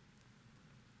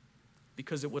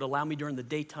because it would allow me during the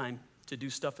daytime to do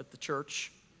stuff at the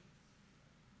church.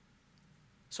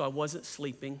 So I wasn't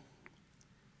sleeping.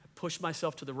 I pushed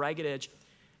myself to the ragged edge,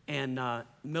 and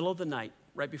middle of the night,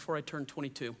 right before I turned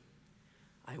 22,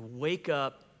 I wake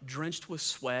up drenched with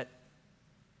sweat.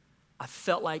 I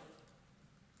felt like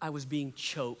I was being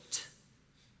choked.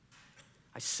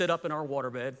 I sit up in our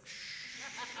waterbed.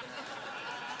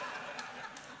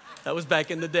 That was back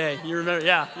in the day. You remember?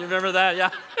 Yeah, you remember that? Yeah.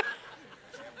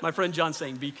 My friend John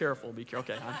saying, be careful, be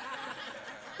careful. Okay.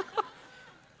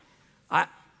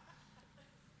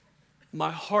 My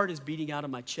heart is beating out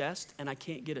of my chest, and I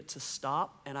can't get it to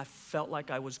stop, and I felt like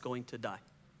I was going to die.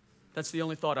 That's the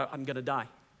only thought, I'm going to die.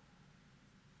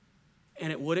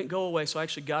 And it wouldn't go away, so I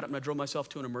actually got up and I drove myself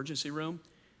to an emergency room,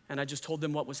 and I just told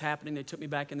them what was happening. They took me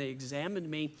back and they examined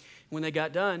me. When they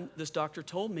got done, this doctor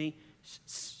told me,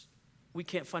 we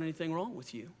can't find anything wrong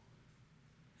with you.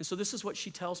 And so this is what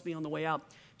she tells me on the way out.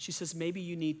 She says, maybe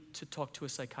you need to talk to a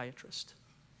psychiatrist.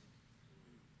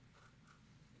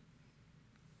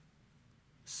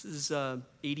 This is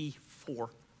 84.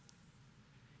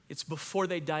 It's before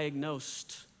they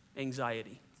diagnosed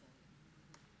anxiety.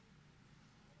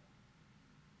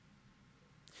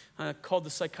 I called the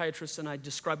psychiatrist and I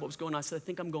described what was going on. I said, I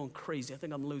think I'm going crazy. I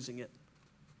think I'm losing it.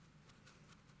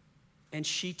 And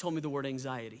she told me the word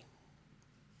anxiety.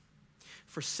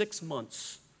 For 6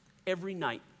 months, every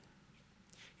night,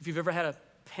 if you've ever had a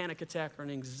panic attack or an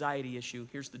anxiety issue,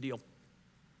 here's the deal.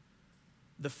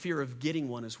 The fear of getting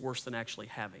one is worse than actually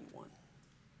having one.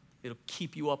 It'll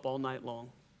keep you up all night long.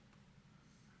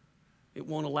 It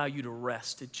won't allow you to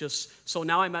rest. So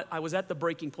now I was at the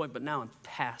breaking point, but now I'm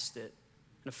past it.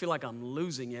 And I feel like I'm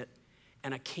losing it,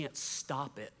 and I can't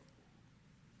stop it.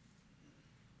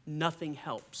 Nothing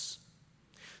helps.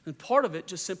 And part of it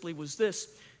just simply was this.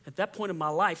 At that point in my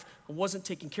life, I wasn't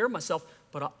taking care of myself,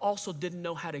 but I also didn't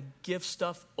know how to give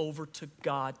stuff over to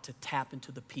God to tap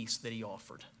into the peace that He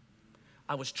offered.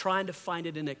 I was trying to find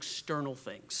it in external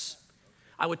things.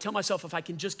 I would tell myself, if I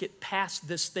can just get past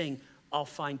this thing, I'll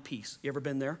find peace. You ever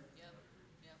been there?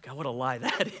 Yep. God, what a lie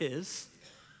that is.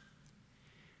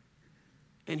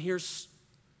 And here's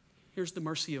Here's the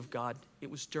mercy of God. It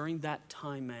was during that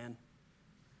time, man,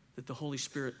 that the Holy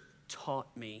Spirit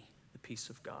taught me the peace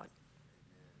of God.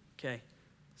 Okay,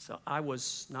 so I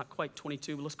was not quite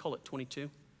 22, but let's call it 22.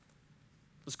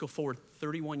 Let's go forward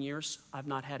 31 years. I've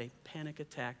not had a panic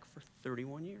attack for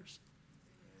 31 years.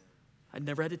 I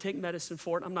never had to take medicine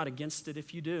for it. I'm not against it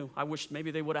if you do. I wish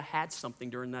maybe they would have had something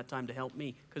during that time to help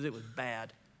me because it was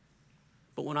bad.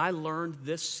 But when I learned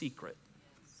this secret,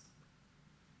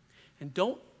 and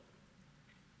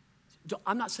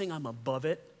I'm not saying I'm above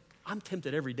it. I'm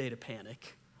tempted every day to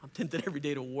panic. I'm tempted every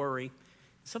day to worry.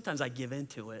 Sometimes I give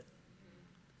into it.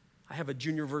 I have a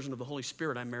junior version of the Holy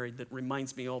Spirit I married that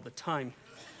reminds me all the time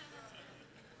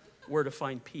where to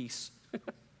find peace.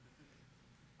 Let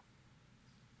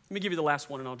me give you the last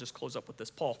one, and I'll just close up with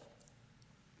this. Paul.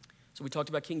 So we talked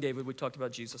about King David. We talked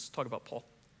about Jesus. Let's talk about Paul.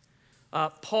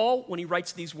 Paul, when he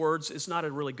writes these words, is not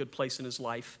a really good place in his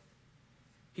life.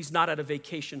 He's not at a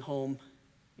vacation home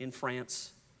in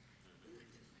France.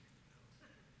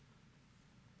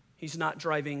 He's not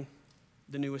driving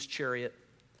the newest chariot.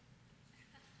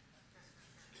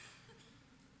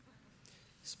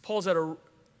 Paul's at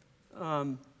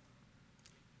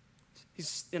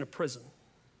he's in a prison.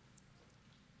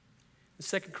 In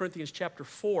 2 Corinthians chapter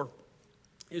 4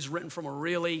 is written from a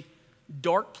really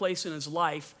dark place in his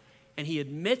life, and he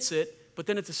admits it, but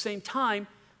then at the same time,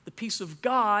 the peace of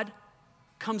God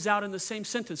comes out in the same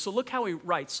sentence. So look how he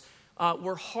writes.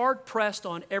 We're hard-pressed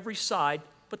on every side,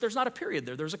 but there's not a period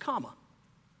there. There's a comma.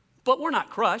 But we're not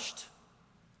crushed.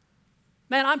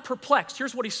 Man, I'm perplexed.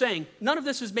 Here's what he's saying. None of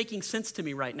this is making sense to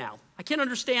me right now. I can't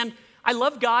understand. I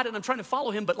love God, and I'm trying to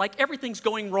follow him, but like everything's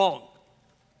going wrong.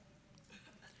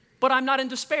 But I'm not in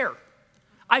despair.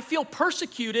 I feel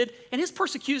persecuted, and his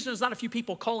persecution is not a few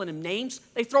people calling him names.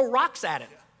 They throw rocks at him.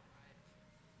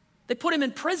 They put him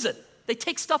in prison. They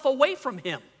take stuff away from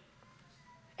him.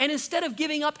 And instead of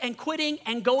giving up and quitting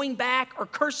and going back or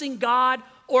cursing God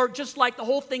or just like the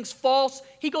whole thing's false,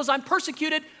 he goes, I'm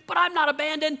persecuted, but I'm not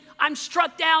abandoned. I'm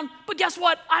struck down, but guess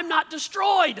what? I'm not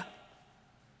destroyed.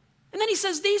 And then he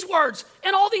says these words,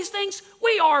 and all these things,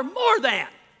 we are more than.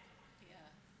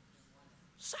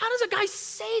 So how does a guy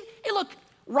say, hey, look,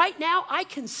 right now I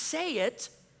can say it,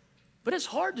 but it's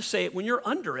hard to say it when you're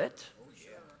under it.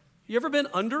 You ever been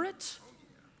under it?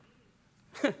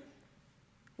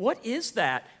 What is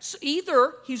that? So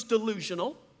either he's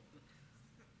delusional,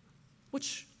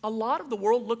 which a lot of the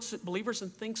world looks at believers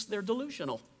and thinks they're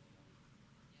delusional.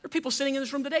 There are people sitting in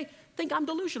this room today think I'm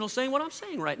delusional saying what I'm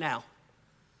saying right now.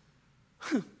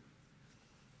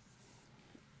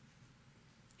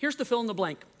 Here's the fill in the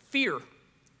blank. Fear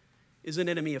is an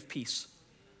enemy of peace,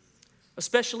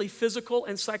 especially physical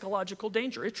and psychological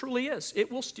danger. It truly is.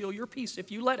 It will steal your peace if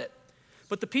you let it.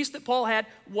 But the peace that Paul had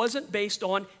wasn't based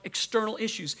on external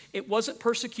issues. It wasn't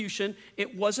persecution.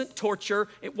 It wasn't torture.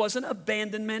 It wasn't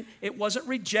abandonment. It wasn't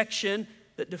rejection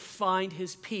that defined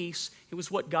his peace. It was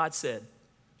what God said.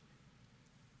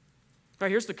 All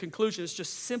right, here's the conclusion. It's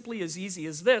just simply as easy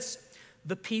as this.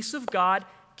 The peace of God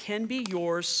can be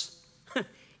yours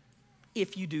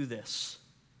if you do this.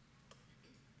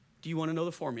 Do you want to know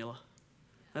the formula?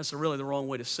 That's really the wrong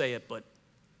way to say it, but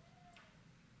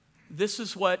this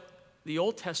is what the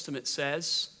Old Testament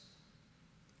says,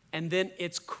 and then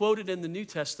it's quoted in the New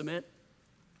Testament,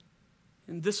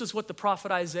 and this is what the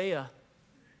prophet Isaiah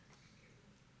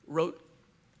wrote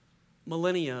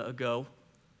millennia ago.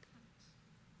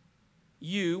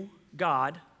 You,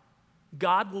 God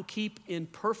will keep in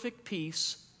perfect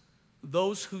peace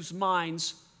those whose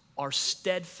minds are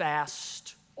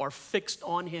steadfast or fixed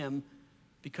on him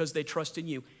because they trust in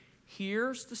you.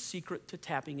 Here's the secret to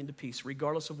tapping into peace.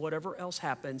 Regardless of whatever else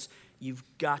happens, you've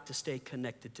got to stay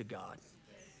connected to God.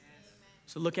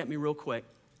 So look at me real quick.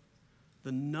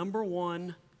 The number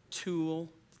one tool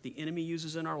the enemy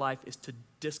uses in our life is to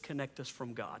disconnect us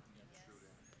from God.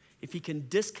 If he can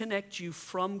disconnect you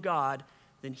from God,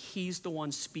 then he's the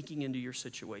one speaking into your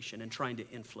situation and trying to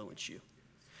influence you.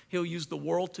 He'll use the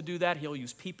world to do that. He'll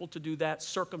use people to do that,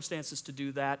 circumstances to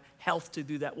do that, health to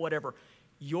do that, whatever.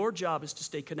 Your job is to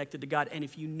stay connected to God. And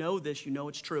if you know this, you know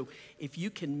it's true. If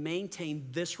you can maintain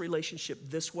this relationship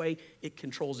this way, it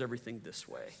controls everything this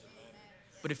way.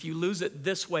 But if you lose it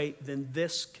this way, then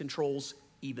this controls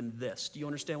even this. Do you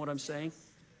understand what I'm saying?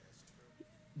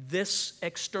 This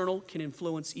external can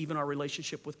influence even our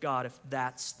relationship with God if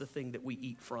that's the thing that we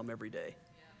eat from every day.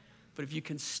 But if you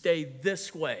can stay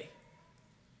this way,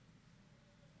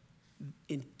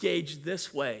 engage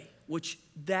this way, which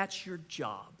that's your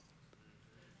job.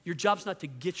 Your job's not to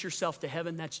get yourself to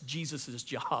heaven. That's Jesus'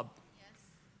 job. Yes.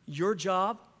 Your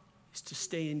job is to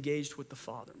stay engaged with the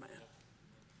Father, man.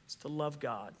 It's to love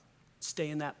God. Stay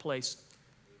in that place.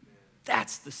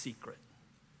 That's the secret.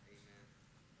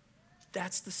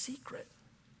 That's the secret.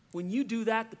 When you do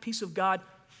that, the peace of God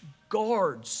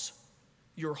guards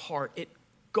your heart. It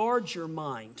guards your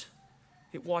mind.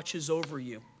 It watches over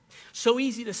you. So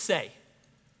easy to say.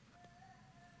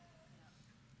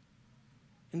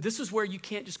 And this is where you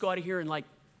can't just go out of here and like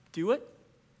do it.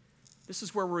 This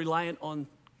is where we're reliant on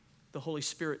the Holy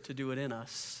Spirit to do it in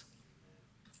us.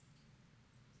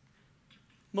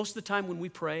 Most of the time when we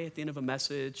pray at the end of a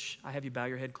message, I have you bow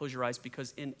your head, close your eyes,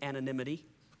 because in anonymity,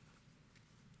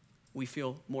 we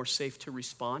feel more safe to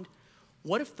respond.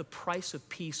 What if the price of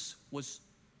peace was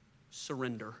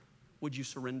surrender? Would you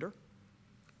surrender?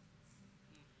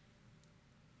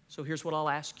 So here's what I'll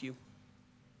ask you.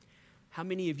 How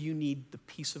many of you need the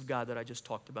peace of God that I just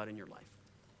talked about in your life?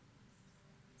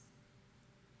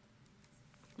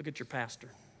 Look at your pastor.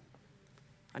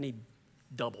 I need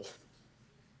double.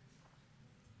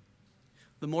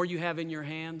 The more you have in your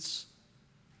hands,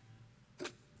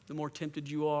 the more tempted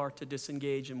you are to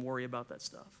disengage and worry about that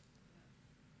stuff.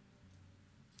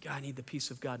 God, I need the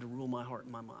peace of God to rule my heart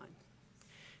and my mind.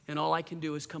 And all I can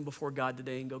do is come before God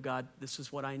today and go, God, this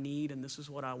is what I need and this is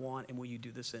what I want, and will you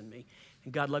do this in me?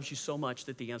 And God loves you so much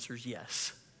that the answer is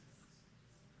yes.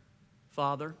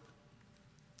 Father,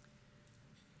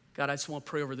 God, I just want to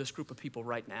pray over this group of people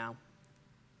right now.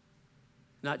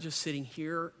 Not just sitting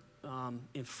here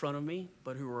in front of me,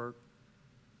 but who are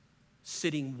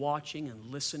sitting, watching, and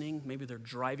listening. Maybe they're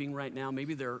driving right now.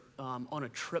 Maybe they're on a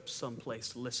trip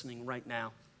someplace listening right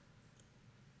now.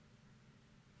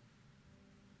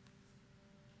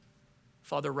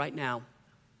 Father, right now,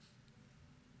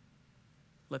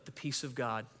 let the peace of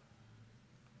God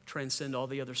transcend all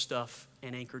the other stuff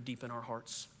and anchor deep in our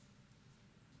hearts.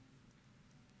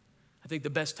 I think the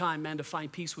best time, man, to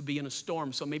find peace would be in a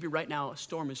storm. So maybe right now a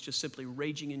storm is just simply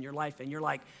raging in your life and you're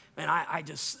like, man, I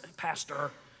just,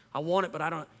 Pastor, I want it, but I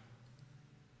don't.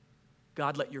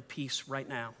 God, let your peace right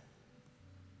now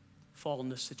fall in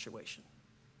this situation.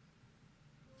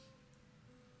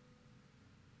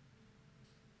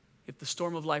 If the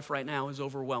storm of life right now is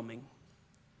overwhelming,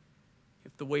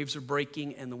 if the waves are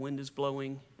breaking and the wind is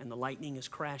blowing and the lightning is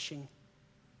crashing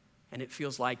and it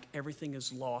feels like everything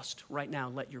is lost, right now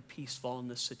let your peace fall in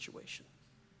this situation.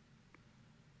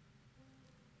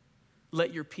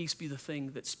 Let your peace be the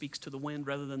thing that speaks to the wind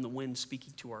rather than the wind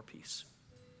speaking to our peace.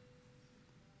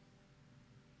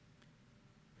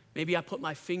 Maybe I put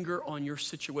my finger on your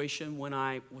situation when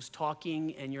I was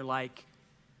talking and you're like,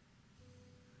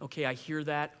 okay, I hear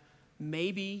that.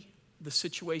 Maybe the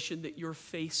situation that you're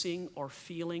facing or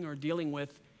feeling or dealing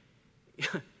with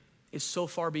is so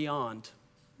far beyond,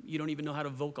 you don't even know how to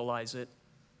vocalize it.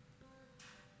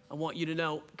 I want you to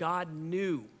know God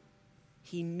knew.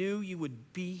 He knew you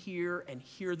would be here and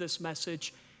hear this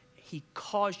message. He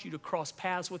caused you to cross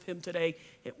paths with him today.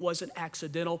 It wasn't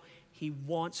accidental. He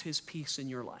wants his peace in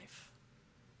your life.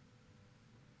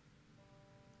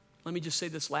 Let me just say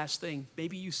this last thing.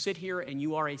 Maybe you sit here and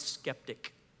you are a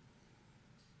skeptic.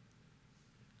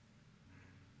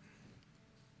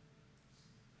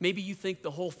 Maybe you think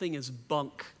the whole thing is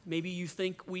bunk. Maybe you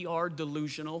think we are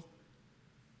delusional.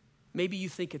 Maybe you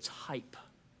think it's hype.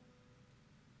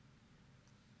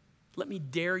 Let me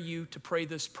dare you to pray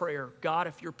this prayer. God,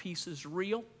 if your peace is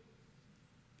real,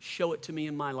 show it to me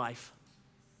in my life.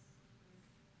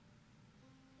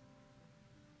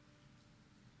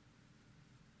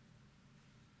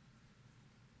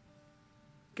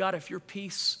 God, if your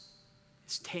peace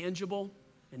is tangible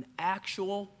and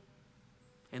actual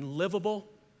and livable,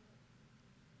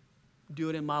 do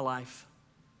it in my life.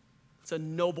 It's a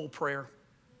noble prayer.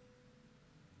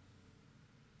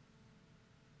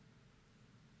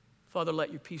 Father, let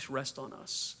your peace rest on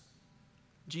us.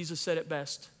 Jesus said it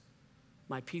best.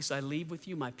 My peace I leave with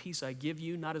you, my peace I give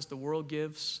you, not as the world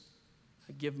gives.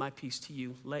 I give my peace to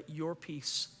you. Let your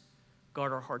peace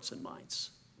guard our hearts and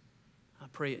minds. I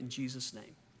pray it in Jesus'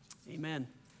 name. Amen.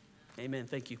 Amen.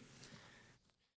 Thank you.